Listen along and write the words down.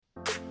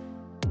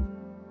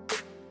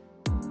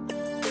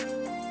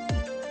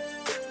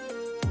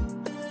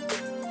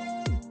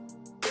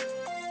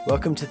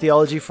Welcome to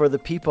Theology for the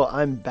People.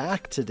 I'm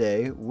back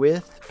today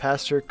with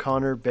Pastor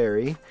Connor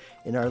Berry.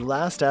 In our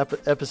last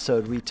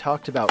episode, we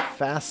talked about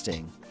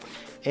fasting,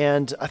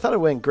 and I thought it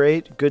went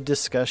great. Good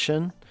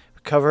discussion.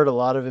 We covered a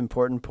lot of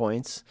important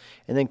points.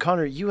 And then,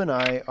 Connor, you and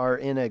I are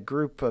in a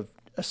group of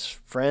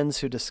friends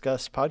who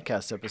discuss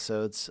podcast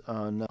episodes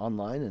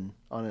online and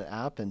on an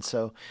app. And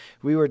so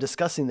we were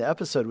discussing the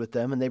episode with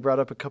them, and they brought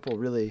up a couple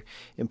really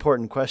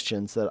important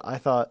questions that I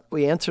thought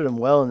we answered them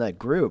well in that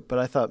group. But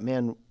I thought,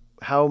 man,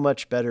 how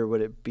much better would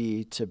it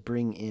be to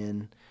bring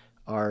in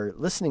our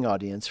listening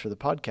audience for the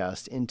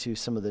podcast into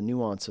some of the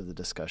nuance of the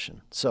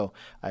discussion? So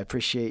I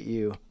appreciate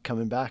you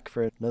coming back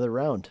for another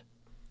round.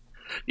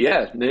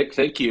 Yeah, Nick,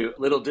 thank you.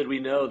 Little did we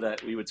know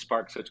that we would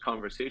spark such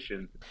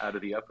conversation out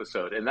of the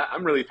episode. And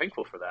I'm really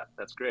thankful for that.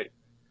 That's great.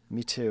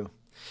 Me too.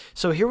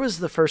 So here was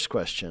the first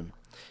question.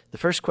 The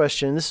first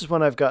question, this is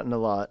one I've gotten a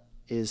lot,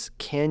 is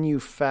can you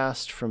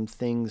fast from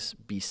things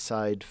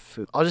beside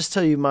food? I'll just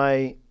tell you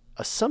my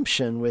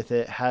assumption with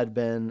it had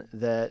been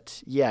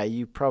that, yeah,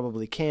 you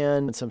probably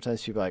can. And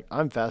sometimes people are like,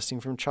 I'm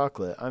fasting from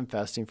chocolate. I'm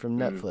fasting from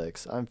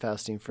Netflix. I'm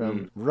fasting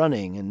from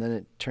running. And then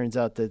it turns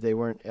out that they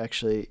weren't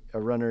actually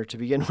a runner to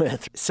begin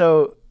with.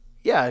 So,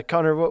 yeah,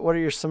 Connor, what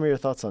are some of your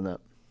thoughts on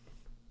that?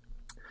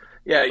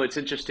 Yeah, it's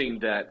interesting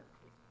that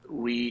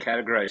we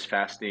categorize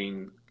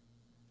fasting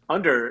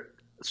under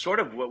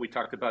sort of what we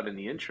talked about in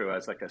the intro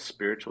as like a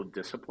spiritual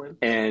discipline.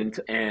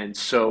 And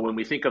so when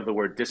we think of the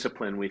word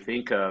discipline, we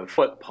think of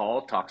what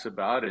Paul talks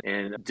about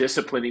and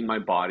disciplining my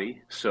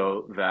body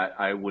so that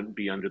I wouldn't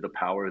be under the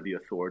power or the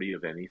authority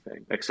of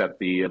anything except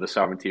the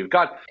sovereignty of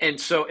God. And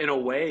so in a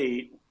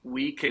way,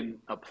 we can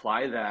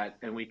apply that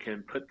and we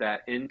can put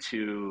that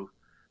into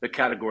the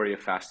category of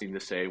fasting to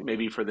say,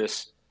 maybe for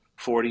this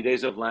 40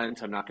 days of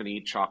Lent, I'm not going to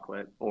eat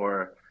chocolate,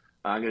 or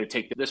I'm going to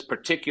take this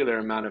particular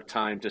amount of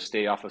time to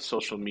stay off of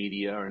social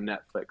media or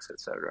Netflix,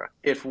 etc.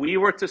 If we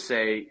were to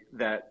say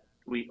that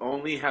we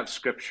only have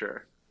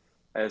Scripture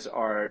as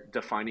our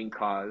defining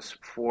cause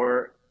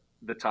for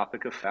the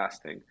topic of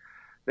fasting,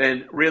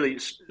 then really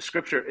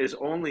Scripture is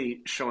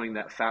only showing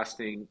that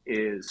fasting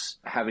is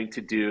having to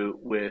do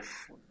with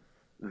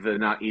the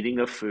not eating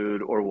of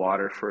food or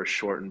water for a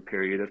shortened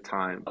period of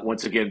time.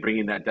 Once again,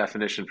 bringing that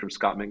definition from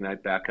Scott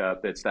McKnight back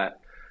up, it's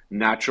that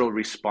natural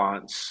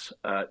response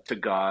to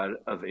God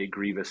of a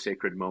grievous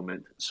sacred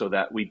moment, so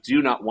that we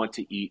do not want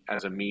to eat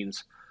as a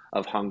means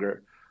of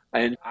hunger.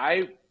 And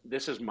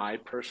this is my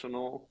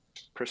personal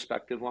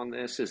perspective on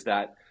this, is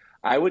that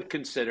I would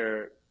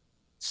consider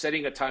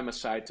setting a time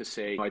aside to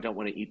say, I don't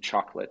want to eat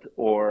chocolate,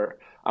 or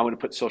I want to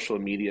put social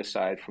media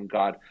aside from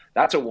God.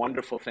 That's a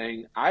wonderful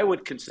thing. I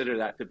would consider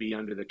that to be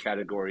under the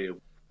category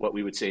of what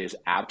we would say is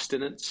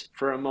abstinence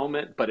for a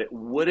moment, but it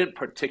wouldn't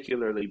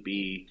particularly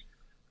be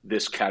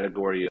this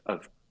category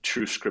of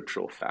true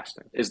scriptural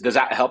fasting. Does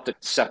that help to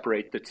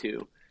separate the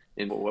two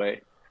in a way?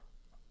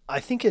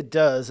 I think it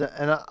does.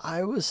 And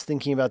I was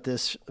thinking about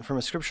this from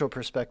a scriptural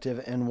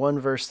perspective, and one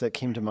verse that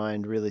came to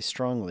mind really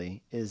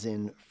strongly is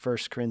in 1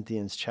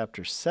 Corinthians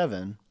chapter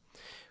 7,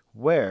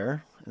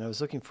 where, and I was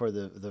looking for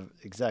the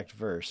exact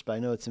verse, but I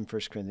know it's in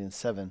 1 Corinthians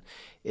 7,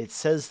 it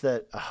says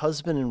that a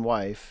husband and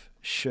wife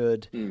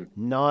should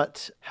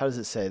not, how does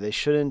it say? They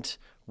shouldn't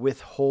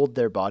withhold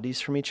their bodies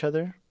from each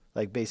other.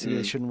 Like basically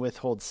they shouldn't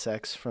withhold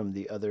sex from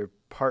the other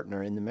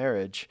partner in the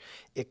marriage,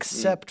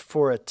 except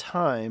for a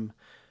time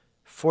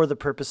for the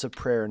purpose of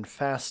prayer and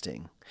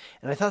fasting.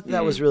 And I thought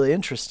that was really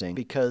interesting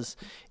because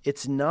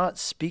it's not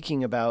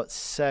speaking about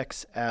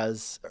sex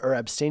or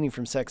abstaining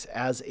from sex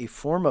as a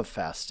form of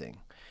fasting.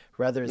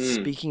 Rather, it's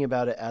speaking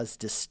about it as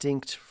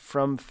distinct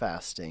from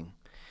fasting.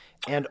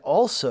 And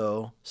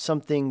also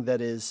something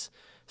that is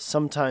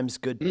sometimes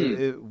good,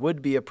 it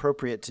would be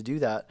appropriate to do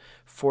that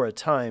for a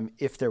time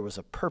if there was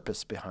a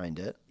purpose behind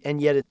it. And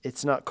yet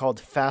it's not called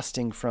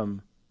fasting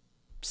from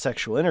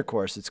sexual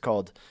intercourse. It's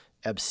called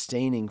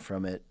abstaining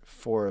from it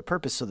for a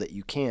purpose so that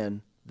you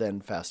can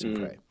then fast and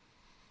pray.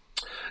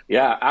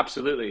 Yeah,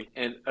 absolutely.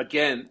 And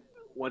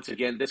once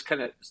again, this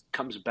kind of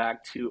comes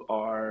back to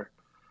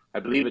I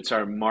believe it's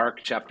our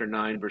Mark chapter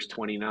 9, verse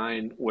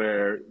 29,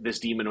 where this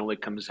demon only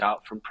comes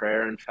out from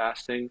prayer and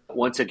fasting.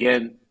 Once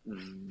again,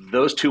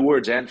 those two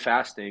words, and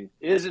fasting,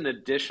 is an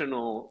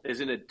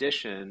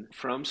addition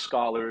from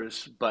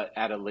scholars, but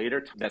at a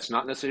later time. That's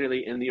not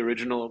necessarily in the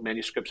original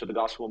manuscripts of the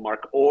Gospel of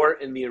Mark or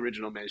in the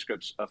original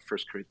manuscripts of 1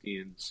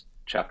 Corinthians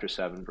chapter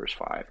 7, verse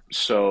 5.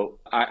 So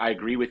I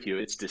agree with you.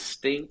 It's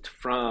distinct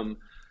from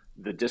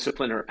the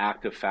discipline or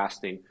act of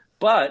fasting,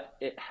 but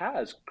it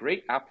has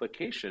great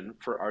application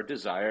for our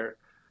desire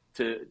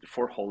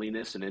for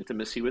holiness and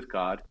intimacy with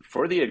God,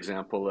 for the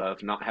example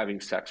of not having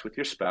sex with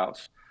your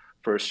spouse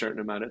for a certain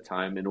amount of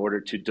time in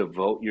order to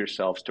devote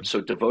yourselves to. So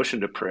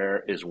devotion to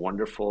prayer is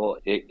wonderful.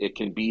 It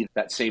can be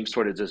that same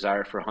sort of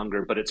desire for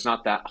hunger, but it's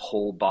not that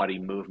whole body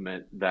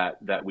movement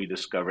that we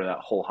discover, that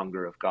whole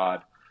hunger of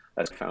God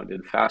that's found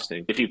in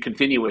fasting. If you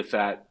continue with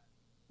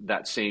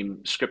that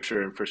same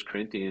scripture in 1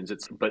 Corinthians,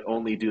 but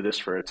only do this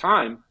for a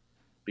time,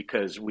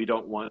 because we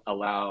don't want to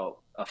allow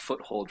a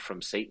foothold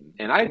from Satan.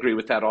 And I agree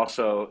with that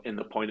also in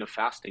the point of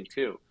fasting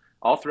too.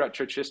 all throughout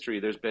church history,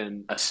 there's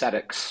been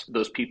ascetics,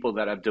 those people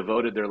that have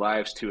devoted their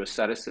lives to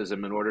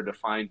asceticism in order to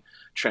find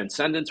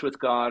transcendence with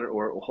God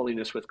or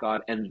holiness with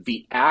God. And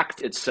the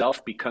act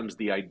itself becomes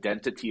the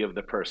identity of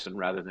the person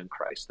rather than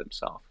Christ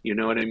himself. You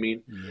know what I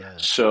mean?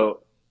 Yes.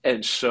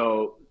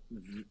 So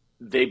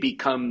they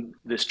become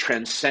this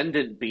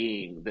transcendent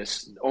being,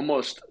 this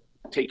almost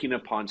taking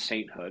upon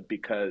sainthood,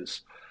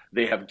 because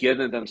they have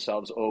given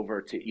themselves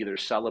over to either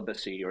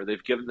celibacy, or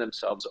they've given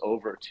themselves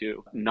over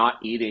to not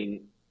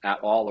eating at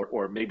all,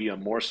 or maybe a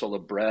morsel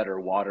of bread or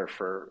water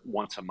for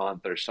once a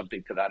month or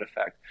something to that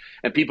effect.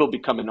 And people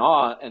become in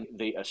awe and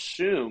they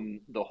assume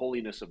the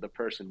holiness of the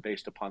person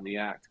based upon the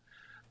act.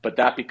 But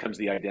that becomes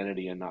the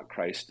identity and not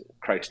Christ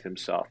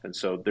himself. And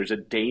so there's a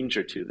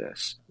danger to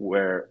this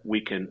where we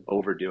can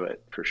overdo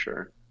it for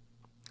sure.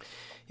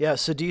 Yeah.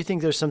 So do you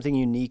think there's something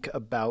unique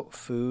about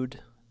food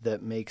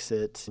that makes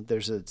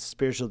there's a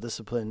spiritual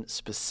discipline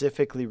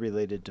specifically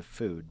related to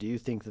food? Do you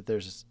think that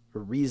there's a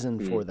reason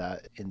for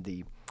that in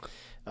the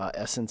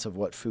essence of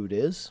what food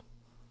is?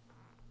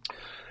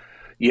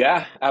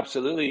 Yeah,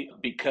 absolutely.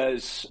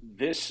 Because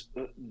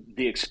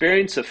the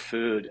experience of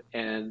food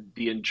and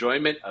the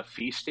enjoyment of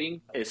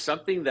feasting is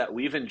something that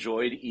we've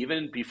enjoyed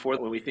even before.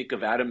 When we think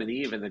of Adam and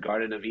Eve in the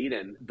Garden of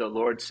Eden, the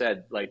Lord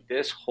said, like,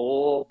 this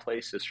whole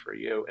place is for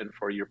you and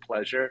for your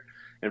pleasure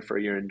and for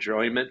your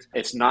enjoyment.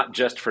 It's not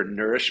just for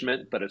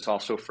nourishment, but it's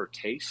also for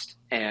taste.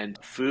 And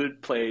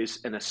food plays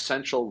an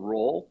essential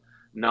role,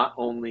 not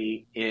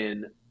only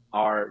in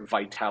our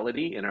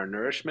vitality, in our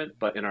nourishment,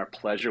 but in our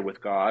pleasure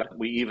with God.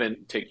 We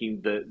even taking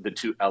the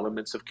two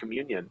elements of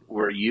communion.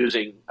 We're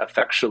using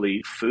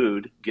effectually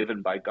food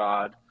given by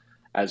God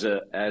as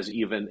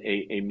even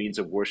a means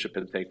of worship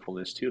and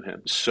thankfulness to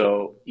him.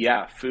 So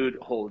yeah, food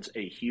holds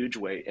a huge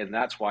weight, and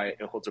that's why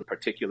it holds a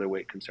particular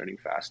weight concerning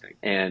fasting,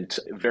 and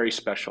very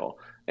special.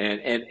 And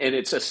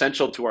it's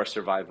essential to our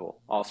survival,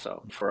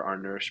 also for our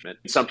nourishment.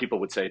 Some people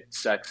would say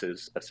sex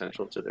is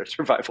essential to their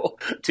survival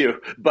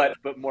too, but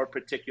more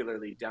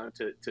particularly down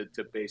to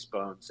base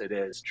bones, it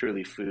is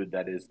truly food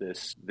that is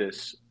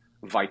this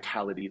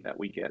vitality that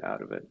we get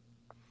out of it.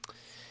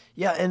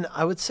 Yeah, and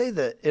I would say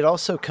that it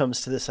also comes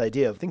to this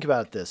idea of, think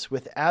about this,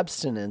 with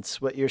abstinence,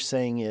 what you're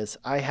saying is,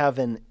 I have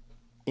an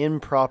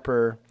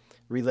improper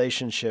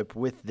relationship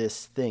with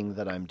this thing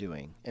that I'm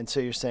doing. And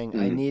so you're saying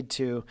I need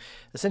to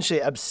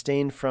essentially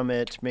abstain from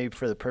it, maybe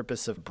for the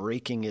purpose of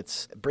breaking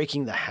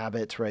the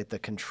habit, right? The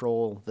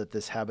control that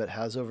this habit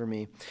has over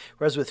me.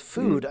 Whereas with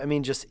food, I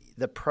mean, just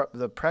the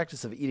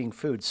practice of eating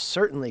food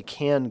certainly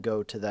can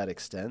go to that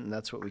extent. And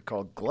that's what we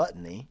call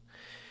gluttony.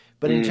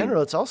 But in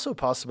general, it's also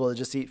possible to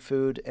just eat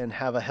food and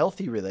have a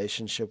healthy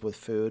relationship with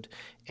food.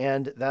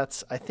 And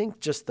that's, I think,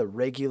 just the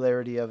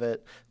regularity of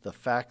it, the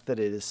fact that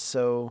it is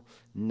so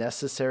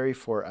necessary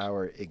for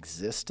our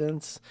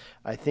existence.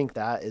 I think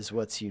that is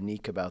what's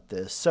unique about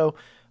this. So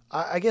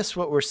I guess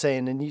what we're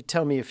saying, and you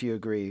tell me if you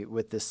agree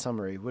with this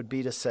summary, would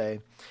be to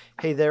say,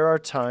 hey, there are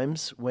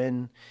times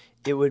when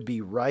it would be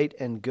right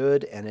and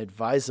good and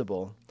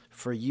advisable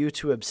for you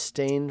to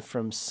abstain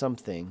from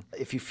something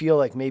if you feel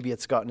like maybe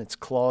it's gotten its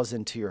claws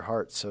into your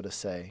heart, so to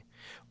say,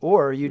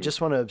 or you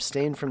just want to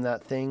abstain from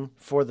that thing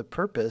for the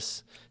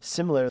purpose,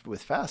 similar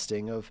with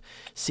fasting, of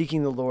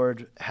seeking the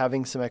Lord,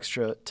 having some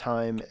extra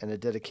time and a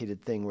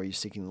dedicated thing where you're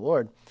seeking the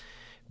Lord.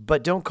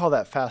 But don't call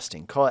that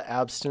fasting. Call it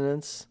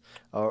abstinence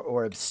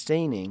or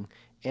abstaining,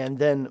 and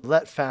then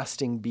let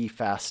fasting be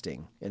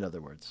fasting, in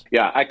other words.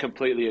 Yeah, I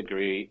completely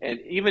agree. And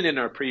even in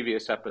our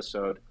previous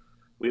episode,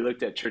 we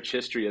looked at church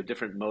history of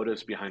different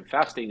motives behind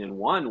fasting, and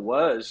one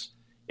was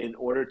in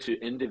order to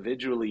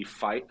individually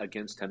fight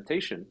against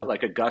temptation.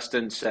 Like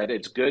Augustine said,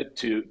 it's good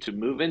to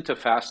move into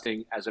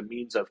fasting as a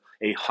means of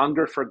a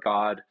hunger for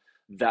God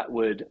that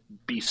would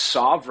be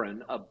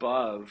sovereign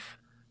above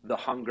the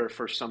hunger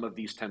for some of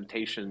these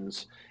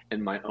temptations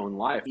in my own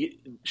life.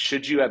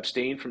 Should you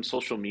abstain from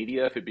social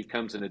media if it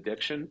becomes an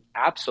addiction?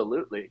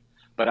 Absolutely.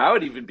 But I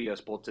would even be as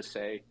bold to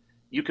say,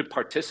 you could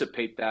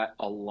participate that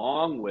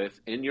along with,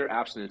 in your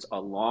abstinence,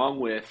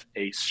 along with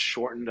a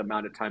shortened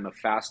amount of time of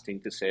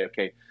fasting, to say,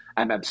 okay,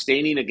 I'm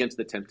abstaining against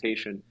the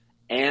temptation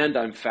and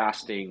I'm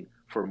fasting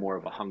for more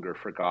of a hunger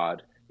for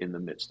God in the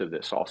midst of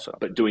this also.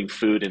 But doing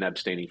food and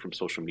abstaining from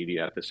social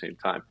media at the same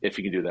time, if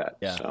you can do that.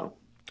 Yeah. So,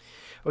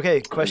 okay,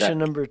 question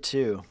number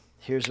 2.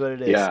 Here's what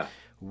it is. Yeah.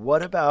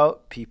 What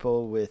about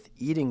people with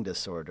eating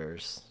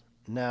disorders?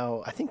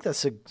 Now, I think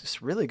that's a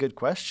really good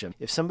question.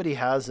 If somebody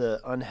has an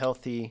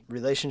unhealthy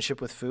relationship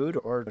with food,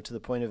 or to the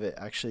point of it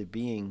actually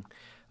being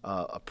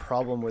a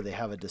problem where they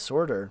have a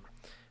disorder,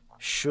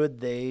 should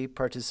they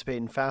participate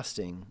in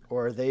fasting?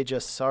 Or are they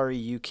just sorry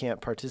you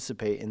can't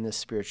participate in this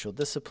spiritual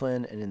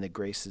discipline and in the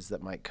graces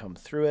that might come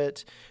through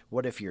it?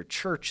 What if your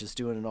church is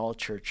doing an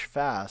all-church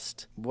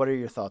fast? What are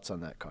your thoughts on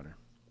that, Connor?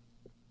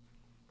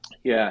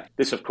 Yeah,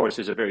 this, of course,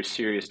 is a very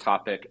serious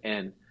topic,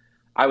 and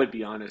I would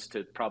be honest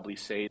to probably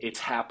say it's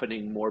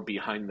happening more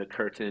behind the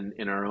curtain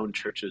in our own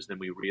churches than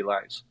we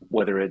realize,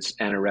 whether it's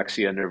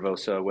anorexia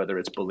nervosa, whether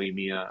it's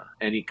bulimia,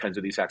 any kinds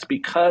of these acts,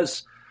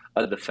 because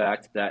of the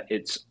fact that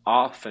it's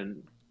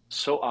often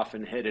so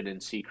often hidden in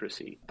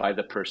secrecy by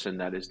the person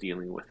that is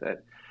dealing with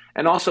it.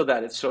 And also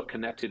that it's so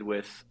connected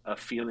with a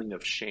feeling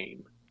of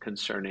shame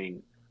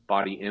concerning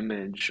body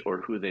image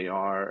or who they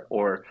are,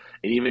 or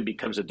it even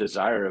becomes a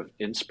desire of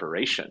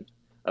inspiration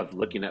of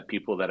looking at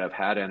people that have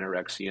had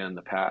anorexia in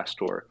the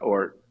past,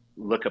 or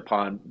look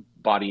upon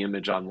body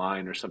image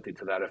online or something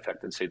to that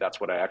effect and say, that's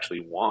what I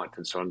actually want.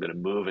 And so I'm going to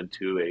move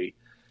into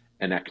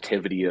an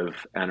activity of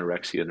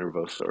anorexia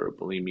nervosa or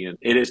bulimia.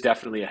 It is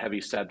definitely a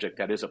heavy subject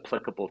that is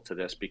applicable to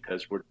this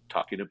because we're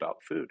talking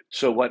about food.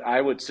 So what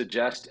I would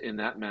suggest in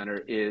that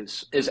manner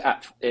is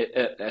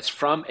as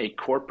from a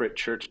corporate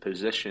church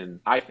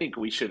position, I think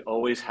we should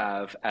always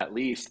have at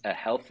least a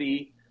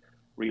healthy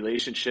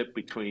relationship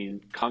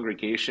between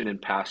congregation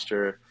and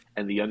pastor,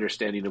 and the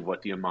understanding of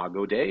what the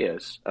Imago Dei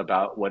is,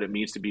 about what it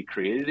means to be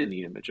created in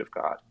the image of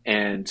God.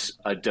 And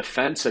a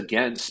defense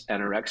against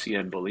anorexia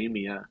and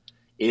bulimia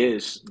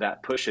is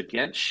that push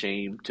against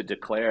shame to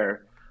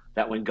declare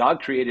that when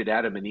God created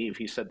Adam and Eve,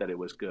 he said that it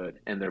was good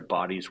and their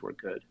bodies were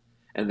good.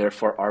 And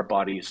therefore our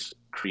bodies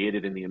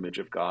created in the image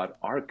of God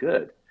are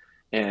good.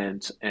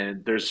 And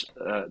there's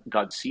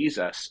God sees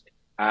us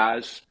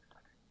as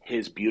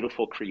his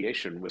beautiful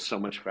creation with so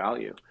much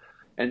value.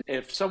 And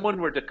if someone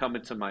were to come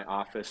into my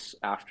office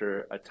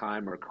after a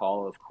time or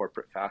call of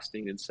corporate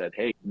fasting and said,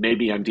 hey,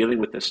 maybe I'm dealing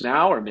with this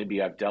now, or maybe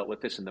I've dealt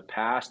with this in the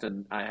past,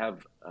 and I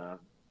have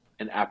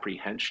an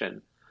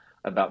apprehension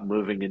about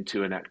moving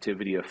into an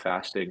activity of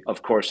fasting,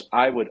 of course,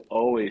 I would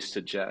always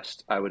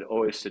suggest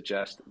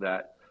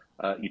that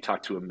you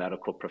talk to a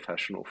medical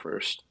professional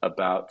first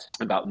about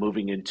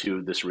moving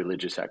into this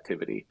religious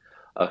activity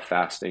of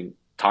fasting.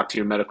 Talk to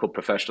your medical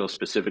professional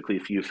specifically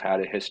if you've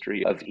had a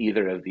history of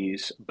either of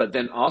these. But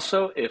then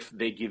also, if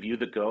they give you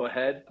the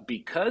go-ahead,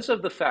 because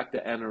of the fact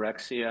that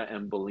anorexia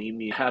and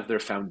bulimia have their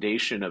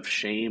foundation of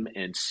shame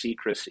and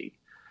secrecy,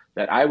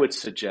 that I would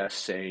suggest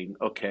saying,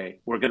 okay,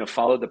 we're going to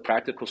follow the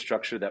practical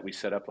structure that we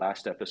set up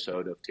last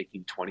episode of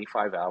taking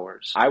 25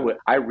 hours.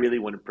 I really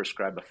wouldn't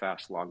prescribe a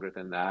fast longer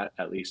than that,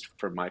 at least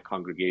for my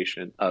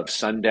congregation, of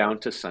sundown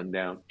to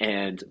sundown,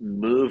 and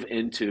move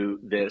into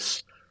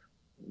this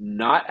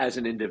not as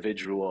an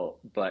individual,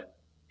 but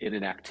in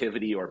an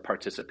activity or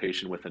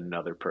participation with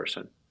another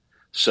person.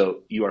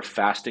 So you are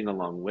fasting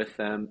along with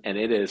them, and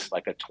it is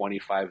like a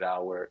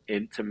 25-hour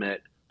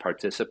intimate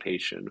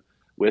participation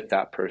with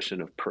that person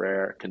of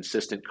prayer,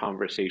 consistent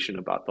conversation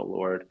about the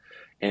Lord,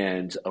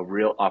 and a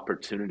real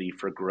opportunity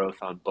for growth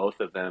on both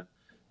of them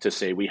to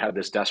say, we have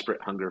this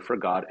desperate hunger for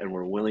God and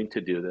we're willing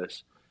to do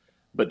this.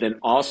 But then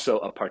also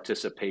a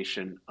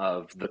participation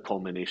of the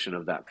culmination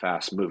of that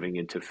fast, moving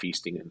into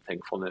feasting and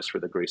thankfulness for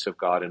the grace of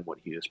God and what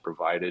he has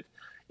provided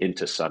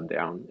into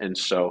sundown. And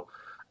so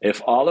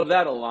if all of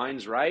that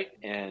aligns right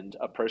and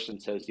a person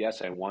says,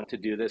 yes, I want to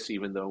do this,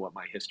 even though what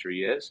my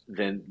history is,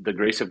 then the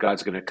grace of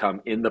God's going to come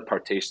in the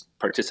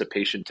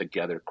participation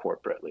together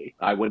corporately.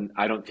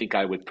 I don't think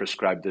I would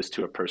prescribe this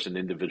to a person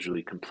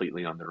individually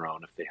completely on their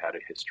own if they had a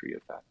history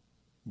of that.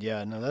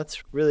 Yeah, no,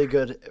 that's really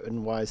good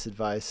and wise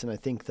advice. And I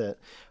think that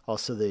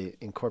also the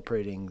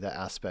incorporating the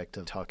aspect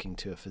of talking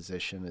to a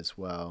physician as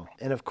well.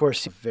 And of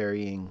course,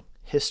 varying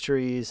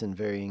histories and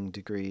varying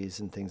degrees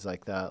and things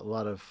like that. A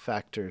lot of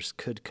factors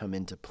could come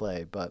into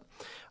play, but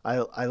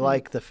I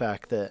like the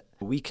fact that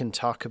we can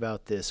talk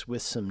about this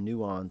with some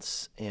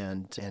nuance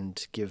and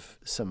give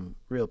some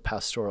real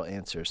pastoral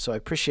answers. So I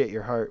appreciate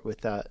your heart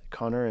with that,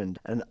 Connor, and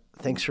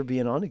thanks for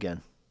being on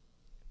again.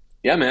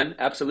 Yeah, man,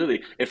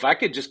 absolutely. If I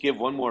could just give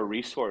one more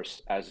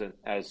resource as an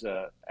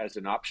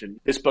option,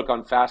 this book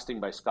on fasting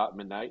by Scott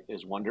McKnight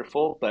is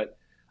wonderful, but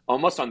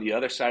almost on the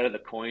other side of the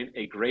coin,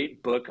 a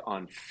great book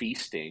on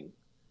feasting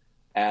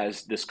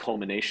as this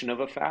culmination of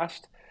a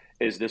fast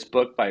is this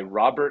book by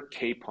Robert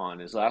Capon.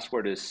 His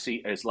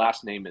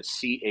last name is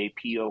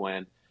Capon,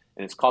 and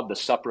it's called The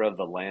Supper of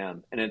the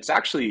Lamb, and it's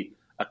actually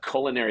a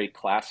culinary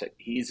classic.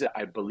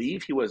 I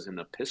believe he was an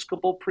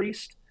Episcopal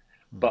priest,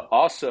 but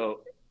also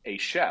a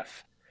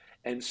chef.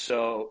 And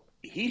so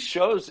he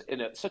shows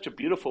in such a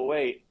beautiful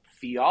way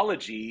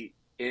theology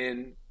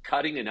in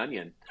cutting an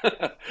onion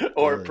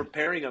or really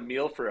preparing a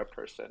meal for a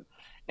person.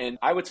 And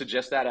I would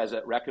suggest that as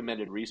a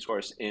recommended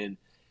resource in,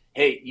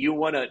 hey, you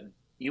want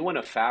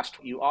to fast.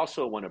 You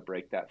also want to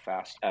break that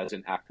fast as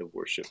an act of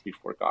worship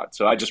before God.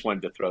 So I just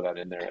wanted to throw that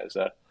in there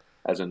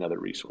as another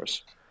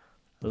resource.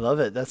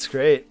 Love it. That's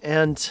great.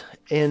 And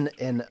in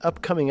an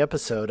upcoming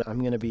episode,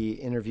 I'm going to be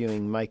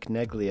interviewing Mike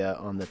Neglia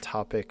on the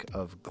topic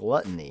of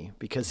gluttony,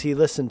 because he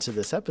listened to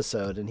this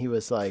episode and he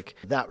was like,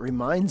 that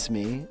reminds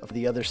me of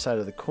the other side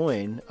of the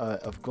coin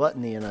of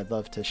gluttony, and I'd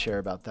love to share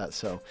about that.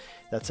 So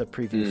that's a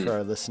preview for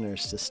our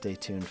listeners to stay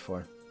tuned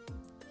for.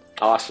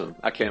 Awesome.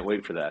 I can't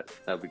wait for that.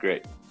 That would be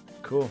great.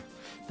 Cool.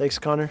 Thanks,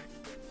 Connor.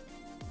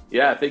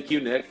 Yeah, thank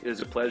you, Nick. It was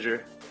a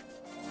pleasure.